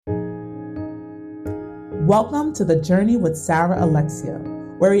Welcome to The Journey with Sarah Alexia,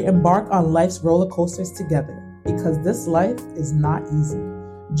 where we embark on life's roller coasters together, because this life is not easy.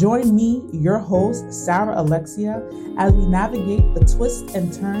 Join me, your host, Sarah Alexia, as we navigate the twists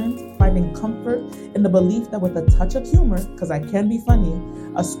and turns, finding comfort in the belief that with a touch of humor, because I can be funny,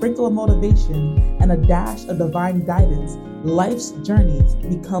 a sprinkle of motivation, and a dash of divine guidance, life's journeys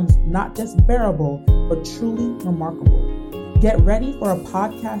becomes not just bearable, but truly remarkable. Get ready for a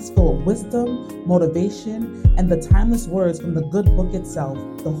podcast full of wisdom, motivation, and the timeless words from the good book itself,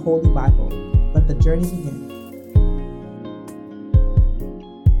 the Holy Bible. Let the journey begin.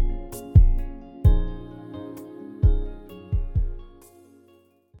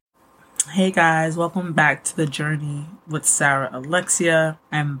 Hey guys, welcome back to The Journey with Sarah Alexia.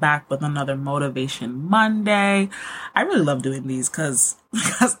 I'm back with another Motivation Monday. I really love doing these because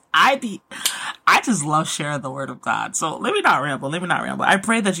I just love sharing the word of God. So let me not ramble. I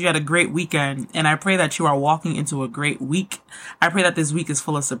pray that you had a great weekend, and I pray that you are walking into a great week. I pray that this week is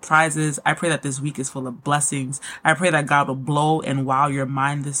full of surprises. I pray that this week is full of blessings. I pray that God will blow and wow your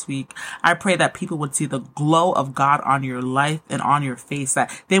mind this week. I pray that people would see the glow of God on your life and on your face,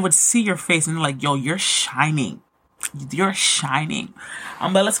 that they would see your face and they're like, yo, you're shining. You're shining.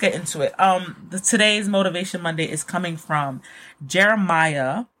 But let's get into it. Today's Motivation Monday is coming from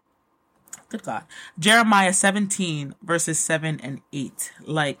Jeremiah 17 verses 7 and 8.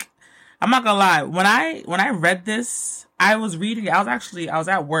 Like, I'm not gonna lie. When I read this, I was reading it. I was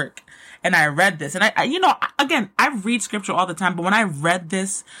at work and I read this, and I read scripture all the time, but when I read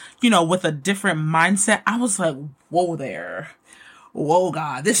this, with a different mindset, I was like, whoa,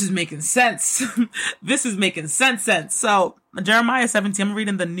 God, this is making sense. This is making sense. So Jeremiah 17, I'm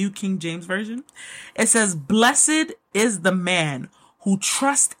reading the New King James Version. It says, "Blessed is the man who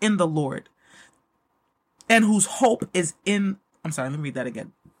trusts in the Lord and whose hope is in," let me read that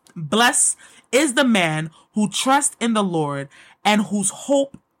again. "Blessed is the man who trusts in the Lord and whose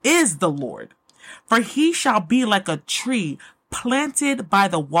hope is the Lord. For he shall be like a tree planted by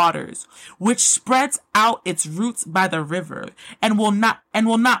the waters, which spreads out its roots by the river, and will not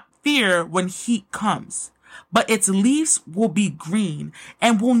fear when heat comes. But its leaves will be green,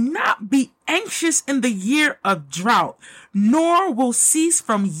 and will not be anxious in the year of drought, nor will cease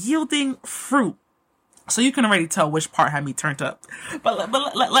from yielding fruit." So you can already tell which part had me turned up. But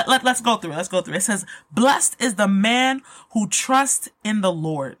let's go through it. It says, "Blessed is the man who trusts in the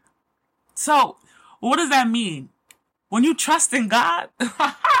Lord." So what does that mean? When you trust in God,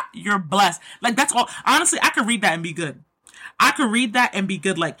 you're blessed. Like, that's all. Honestly, I could read that and be good.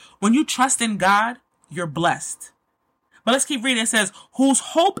 Like, when you trust in God, you're blessed. But let's keep reading. It says, "Whose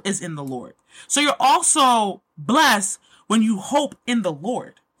hope is in the Lord." So you're also blessed when you hope in the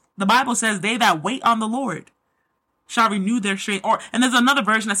Lord. The Bible says, "They that wait on the Lord shall renew their strength." And there's another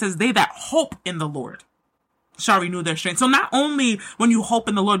version that says, "They that hope in the Lord shall renew their strength." So not only when you hope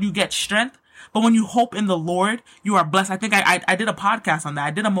in the Lord, you get strength, but when you hope in the Lord, you are blessed. I think I did a podcast on that.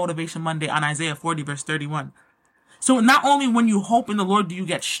 I did a Motivation Monday on Isaiah 40 verse 31. So not only when you hope in the Lord do you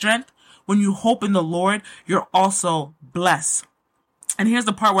get strength, when you hope in the Lord, you're also blessed. And here's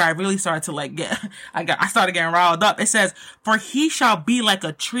the part where I really started to I started getting riled up. It says, "For he shall be like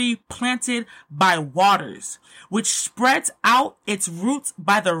a tree planted by waters, which spreads out its roots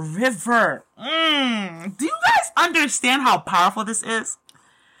by the river." Do you guys understand how powerful this is?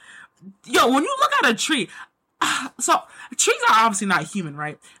 Yo, when you look at a tree, so trees are obviously not human,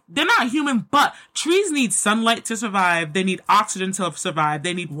 right? They're not human, but trees need sunlight to survive. They need oxygen to survive.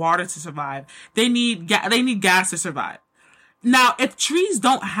 They need water to survive. They need gas to survive. Now, if trees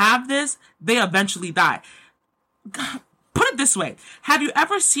don't have this, they eventually die. Put it this way. Have you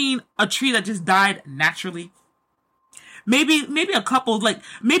ever seen a tree that just died naturally? Maybe a couple,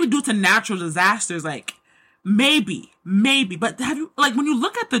 maybe due to natural disasters, maybe, but have you, when you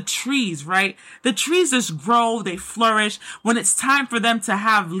look at the trees, right? The trees just grow, they flourish. When it's time for them to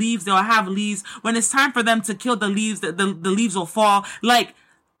have leaves, they'll have leaves. When it's time for them to kill the leaves, the leaves will fall.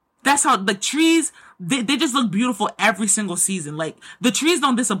 That's how the trees, they just look beautiful every single season. The trees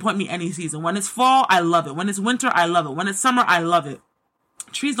don't disappoint me any season. When it's fall, I love it. When it's winter, I love it. When it's summer, I love it.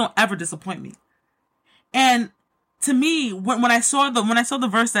 Trees don't ever disappoint me. And to me, when I saw the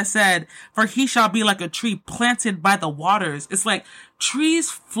verse that said, "For he shall be like a tree planted by the waters," it's like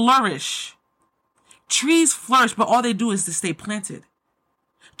trees flourish, but all they do is to stay planted.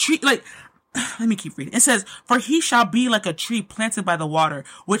 Let me keep reading. It says, "For he shall be like a tree planted by the water,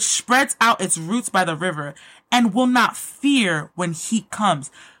 which spreads out its roots by the river, and will not fear when heat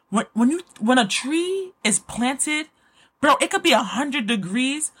comes." When a tree is planted, bro, it could be 100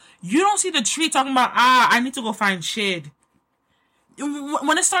 degrees. You don't see the tree talking about, I need to go find shade.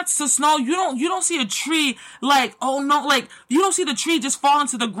 When it starts to snow, you don't see a tree like, oh no, like you don't see the tree just fall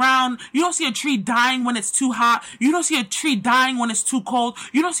into the ground. You don't see a tree dying when it's too hot. You don't see a tree dying when it's too cold.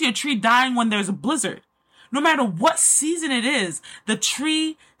 You don't see a tree dying when there's a blizzard. No matter what season it is, the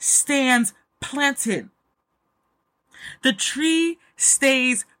tree stands planted. The tree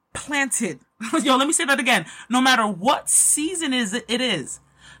stays planted. Yo, let me say that again. No matter what season it is,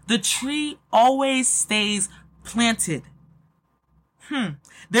 the tree always stays planted.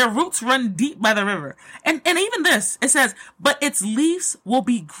 Their roots run deep by the river. And even this, it says, but its leaves will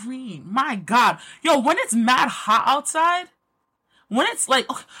be green. My God. Yo, when it's mad hot outside, when it's like,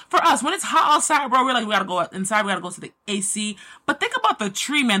 for us, when it's hot outside, bro, we're like, we gotta go inside, we gotta go to the AC. But think about the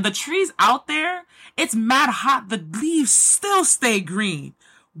tree, man. The tree's out there, it's mad hot, the leaves still stay green.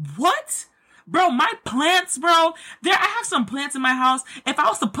 What? Bro, my plants, bro, I have some plants in my house. If I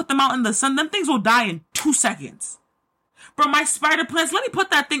was to put them out in the sun, them things will die in 2 seconds. Bro, my spider plants, let me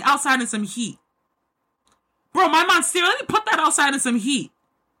put that thing outside in some heat. Bro, my monstera, let me put that outside in some heat.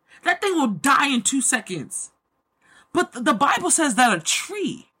 That thing will die in 2 seconds. But the Bible says that a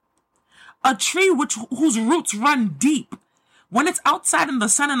tree whose roots run deep, when it's outside in the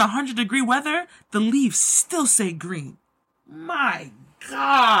sun in 100-degree weather, the leaves still stay green. My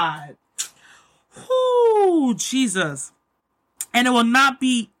God. Whoo, Jesus. And it will not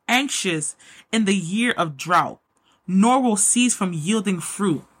be anxious in the year of drought, nor will cease from yielding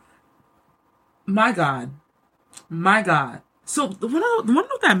fruit. My God. My God. So, want to know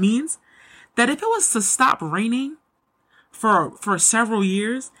what that means? That if it was to stop raining for several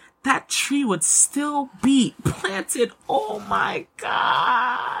years, that tree would still be planted. Oh my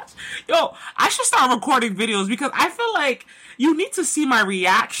God. Yo, I should start recording videos because I feel like you need to see my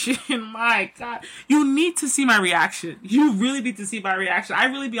reaction. My God. You need to see my reaction. You really need to see my reaction. I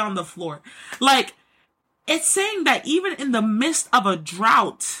really be on the floor. Like, it's saying that even in the midst of a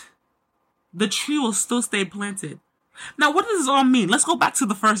drought, the tree will still stay planted. Now, what does this all mean? Let's go back to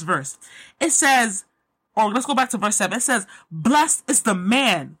the first verse. It says, or let's go back to verse 7. It says, blessed is the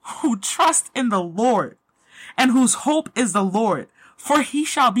man who trusts in the Lord and whose hope is the Lord, for he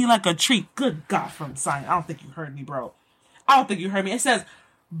shall be like a tree. Good God from Zion. I don't think you heard me, bro. I don't think you heard me. It says,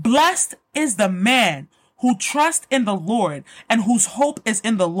 blessed is the man who trusts in the Lord and whose hope is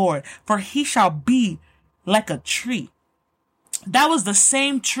in the Lord, for he shall be like a tree. That was the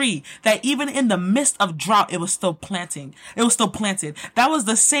same tree that even in the midst of drought, it was still planting. It was still planted. That was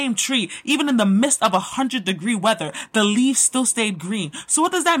the same tree. Even in the midst of 100-degree weather, the leaves still stayed green. So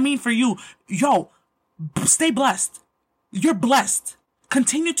what does that mean for you? Yo, stay blessed. You're blessed.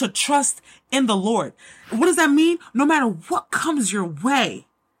 Continue to trust in the Lord. What does that mean? No matter what comes your way,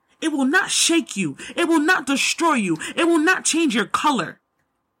 it will not shake you. It will not destroy you. It will not change your color.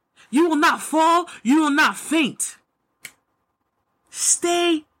 You will not fall. You will not faint.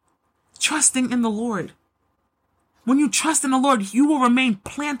 Stay trusting in the Lord. When you trust in the Lord, you will remain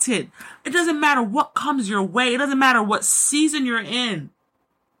planted. It doesn't matter what comes your way. It doesn't matter what season you're in.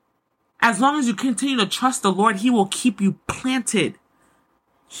 As long as you continue to trust the Lord, he will keep you planted.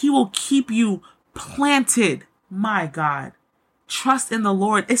 He will keep you planted. My God. Trust in the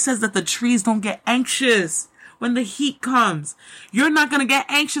Lord. It says that the trees don't get anxious when the heat comes. You're not going to get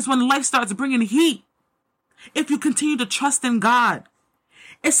anxious when life starts bringing heat. If you continue to trust in God,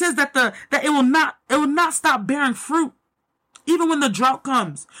 it says that it will not stop bearing fruit, even when the drought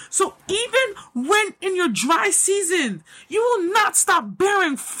comes. So even when in your dry season, you will not stop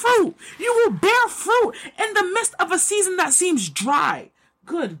bearing fruit. You will bear fruit in the midst of a season that seems dry.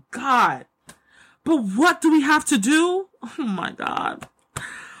 Good God. But what do we have to do? Oh my God.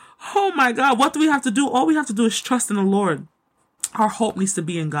 Oh my God. What do we have to do? All we have to do is trust in the Lord. Our hope needs to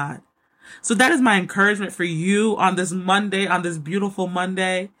be in God. So that is my encouragement for you on this Monday, on this beautiful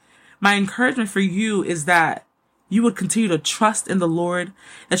Monday. My encouragement for you is that you would continue to trust in the Lord,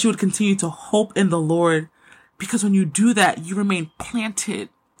 that you would continue to hope in the Lord, because when you do that, you remain planted.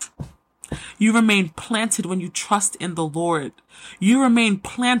 You remain planted when you trust in the Lord. You remain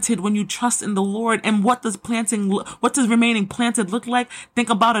planted when you trust in the Lord. And what does remaining planted look like? Think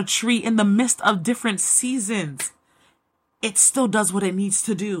about a tree in the midst of different seasons. It still does what it needs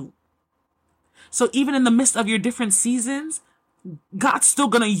to do. So even in the midst of your different seasons, God's still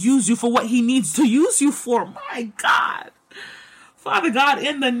going to use you for what he needs to use you for. My God. Father God,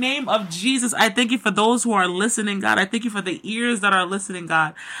 in the name of Jesus, I thank you for those who are listening, God. I thank you for the ears that are listening,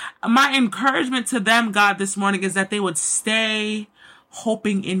 God. My encouragement to them, God, this morning is that they would stay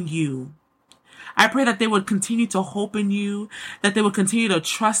hoping in you. I pray that they would continue to hope in you, that they would continue to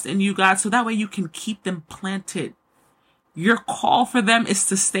trust in you, God, so that way you can keep them planted. Your call for them is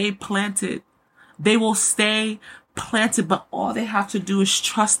to stay planted. They will stay planted, but all they have to do is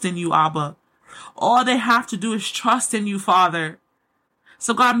trust in you, Abba. All they have to do is trust in you, Father.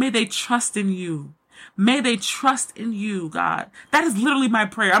 So God, may they trust in you. May they trust in you, God. That is literally my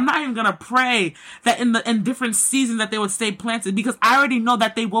prayer. I'm not even going to pray that in different seasons that they would stay planted, because I already know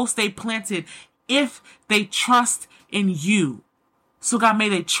that they will stay planted if they trust in you. So God, may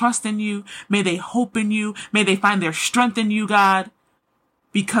they trust in you. May they hope in you. May they find their strength in you, God.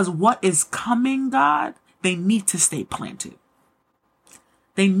 Because what is coming, God, they need to stay planted.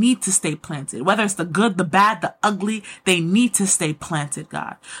 They need to stay planted. Whether it's the good, the bad, the ugly, they need to stay planted,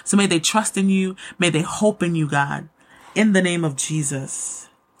 God. So may they trust in you. May they hope in you, God. In the name of Jesus.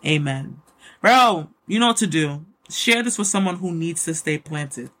 Amen. Bro, you know what to do. Share this with someone who needs to stay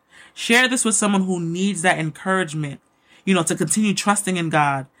planted. Share this with someone who needs that encouragement, to continue trusting in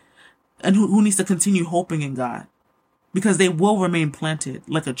God, and who needs to continue hoping in God, because they will remain planted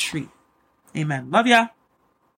like a tree. Amen. Love ya.